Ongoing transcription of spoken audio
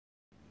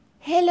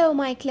Hello,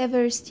 my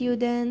clever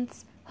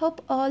students.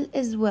 Hope all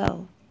is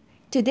well.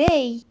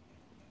 Today,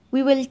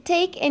 we will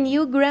take a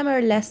new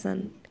grammar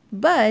lesson,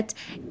 but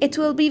it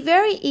will be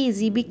very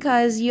easy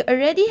because you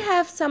already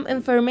have some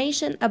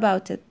information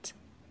about it.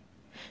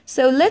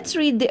 So let's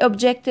read the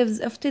objectives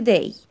of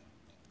today.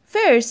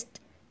 First,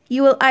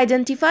 you will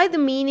identify the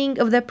meaning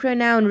of the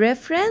pronoun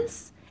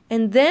reference,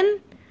 and then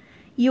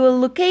you will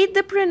locate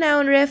the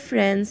pronoun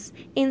reference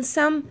in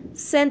some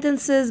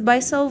sentences by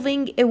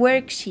solving a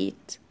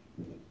worksheet.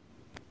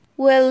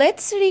 Well,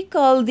 let's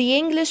recall the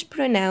English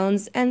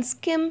pronouns and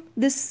skim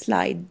this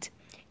slide.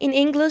 In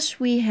English,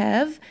 we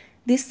have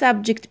the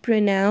subject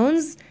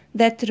pronouns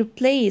that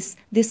replace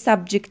the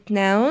subject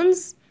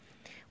nouns.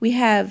 We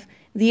have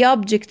the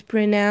object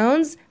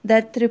pronouns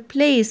that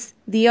replace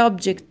the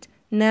object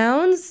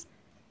nouns.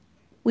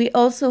 We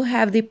also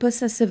have the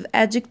possessive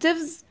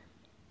adjectives.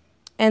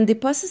 And the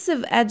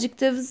possessive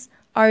adjectives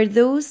are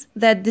those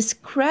that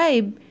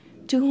describe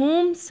to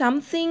whom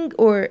something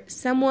or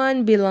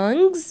someone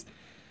belongs.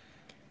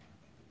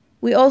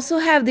 We also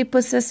have the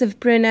possessive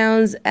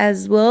pronouns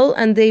as well,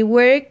 and they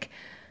work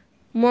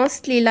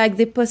mostly like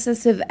the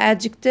possessive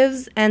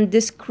adjectives and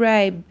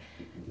describe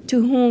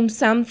to whom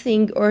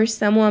something or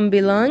someone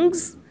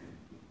belongs.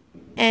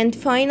 And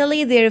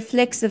finally, the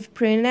reflexive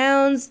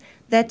pronouns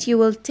that you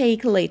will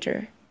take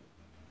later.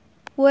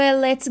 Well,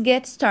 let's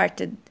get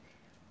started.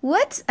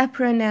 What's a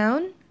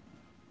pronoun?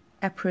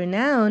 A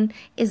pronoun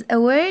is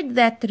a word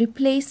that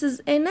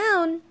replaces a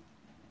noun.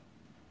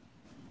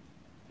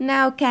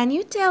 Now, can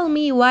you tell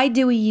me why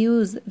do we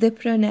use the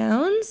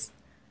pronouns?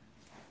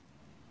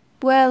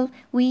 Well,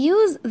 we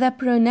use the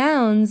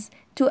pronouns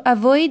to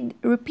avoid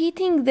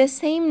repeating the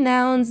same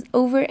nouns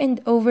over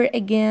and over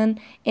again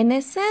in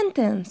a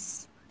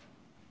sentence.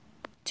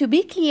 To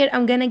be clear,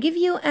 I'm gonna give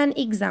you an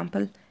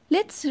example.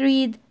 Let's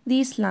read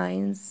these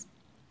lines.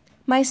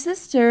 My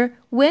sister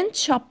went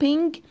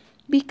shopping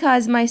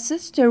because my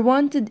sister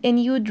wanted a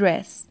new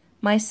dress.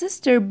 My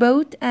sister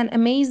bought an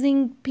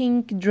amazing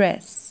pink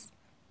dress.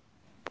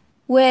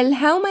 Well,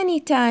 how many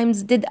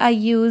times did I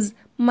use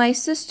my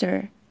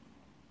sister?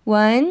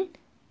 1,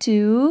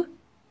 2,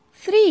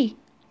 3.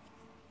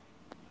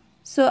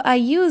 So I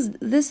used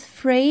this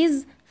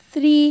phrase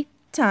 3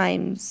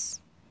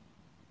 times.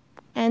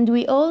 And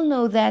we all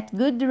know that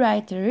good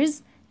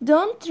writers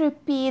don't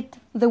repeat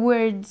the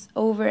words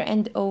over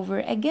and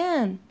over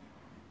again.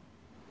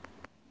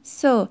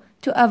 So,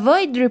 to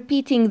avoid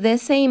repeating the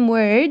same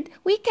word,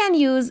 we can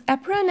use a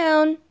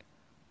pronoun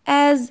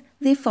as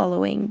the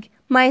following.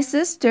 My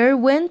sister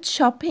went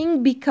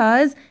shopping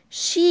because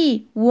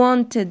she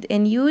wanted a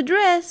new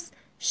dress.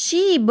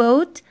 She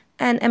bought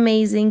an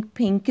amazing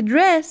pink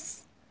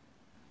dress.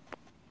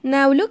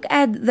 Now look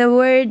at the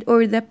word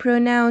or the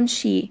pronoun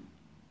she.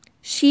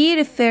 She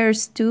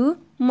refers to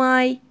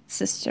my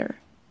sister.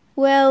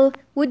 Well,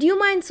 would you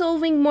mind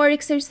solving more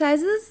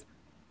exercises?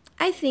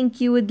 I think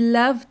you would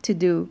love to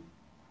do.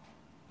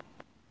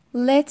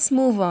 Let's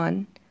move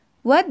on.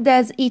 What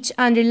does each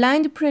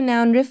underlined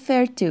pronoun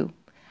refer to?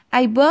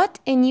 I bought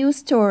a new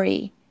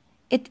story.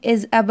 It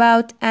is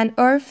about an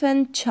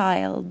orphan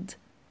child.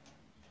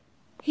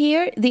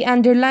 Here, the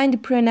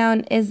underlined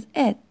pronoun is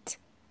it.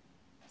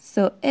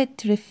 So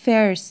it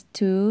refers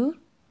to.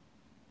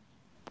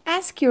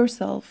 Ask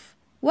yourself,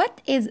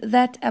 what is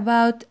that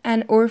about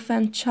an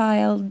orphan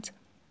child?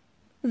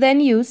 The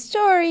new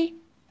story.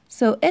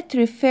 So it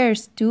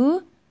refers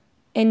to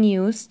a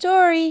new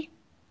story.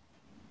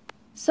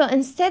 So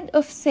instead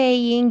of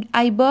saying,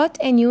 I bought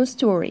a new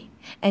story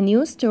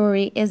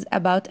is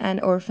about an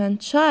orphan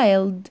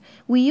child,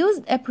 we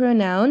used a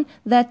pronoun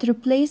that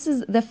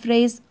replaces the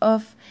phrase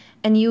of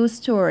a new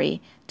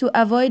story to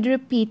avoid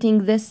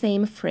repeating the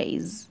same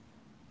phrase.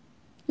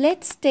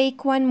 Let's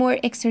take one more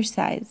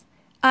exercise.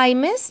 I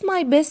miss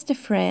my best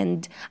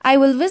friend. I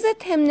will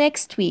visit him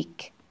next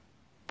week.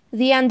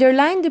 The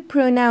underlined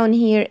pronoun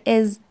here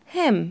is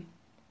him.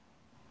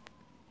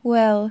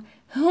 Well,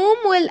 whom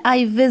will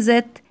I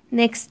visit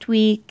next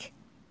week?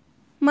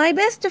 My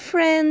best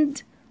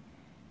friend.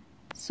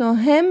 So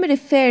him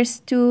refers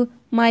to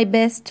my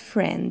best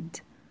friend.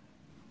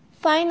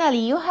 Finally,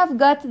 you have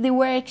got the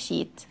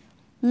worksheet.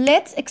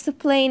 Let's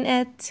explain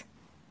it.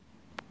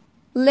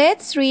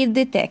 Let's read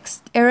the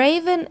text. A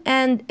raven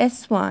and a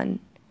swan.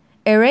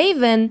 A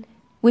raven,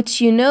 which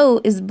you know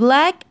is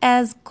black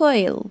as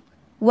coal,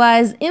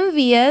 was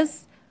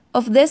envious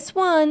of the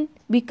swan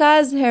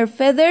because her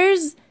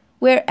feathers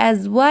were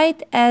as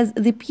white as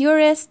the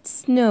purest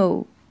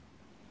snow.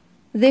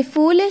 The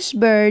foolish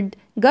bird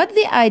got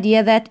the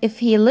idea that if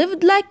he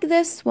lived like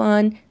the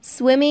swan,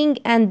 swimming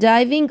and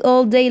diving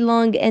all day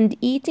long and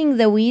eating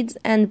the weeds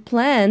and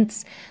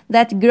plants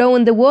that grow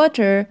in the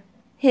water,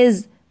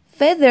 his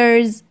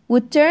feathers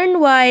would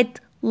turn white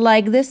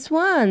like the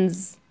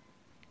swan's.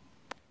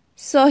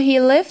 So he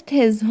left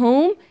his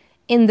home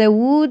in the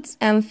woods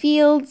and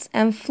fields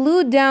and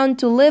flew down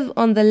to live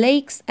on the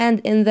lakes and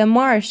in the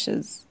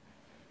marshes.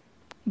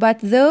 But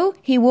though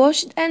he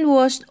washed and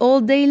washed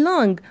all day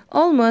long,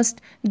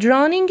 almost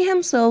drowning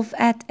himself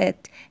at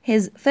it,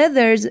 His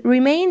feathers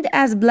remained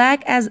as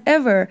black as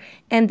ever,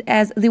 and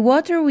as the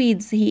water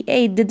weeds he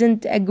ate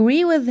didn't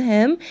agree with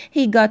him,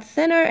 he got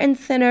thinner and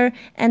thinner,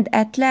 and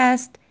at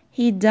last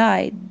he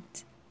died.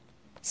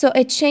 So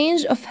a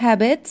change of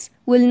habits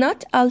will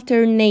not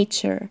alter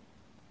nature.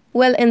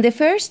 Well, in the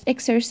first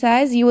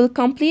exercise, you will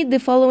complete the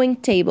following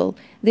table.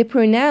 The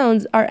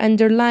pronouns are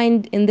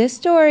underlined in the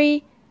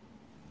story.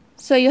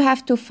 So you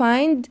have to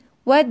find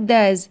what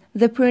does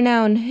the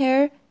pronoun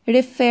her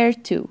refer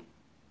to,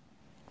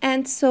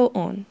 and so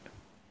on.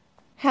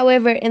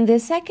 However, in the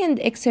second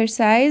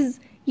exercise,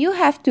 you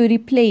have to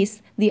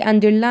replace the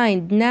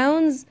underlined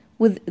nouns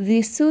with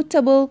the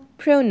suitable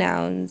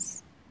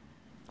pronouns.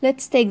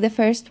 Let's take the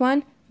first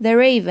one. The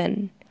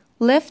raven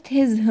left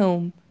his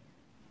home.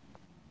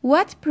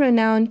 What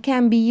pronoun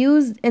can be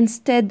used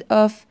instead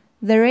of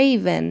the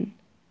raven?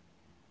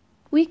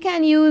 We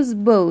can use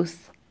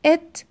both,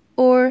 it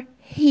or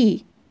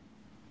he.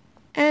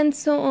 And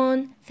so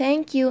on.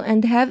 Thank you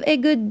and have a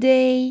good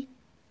day.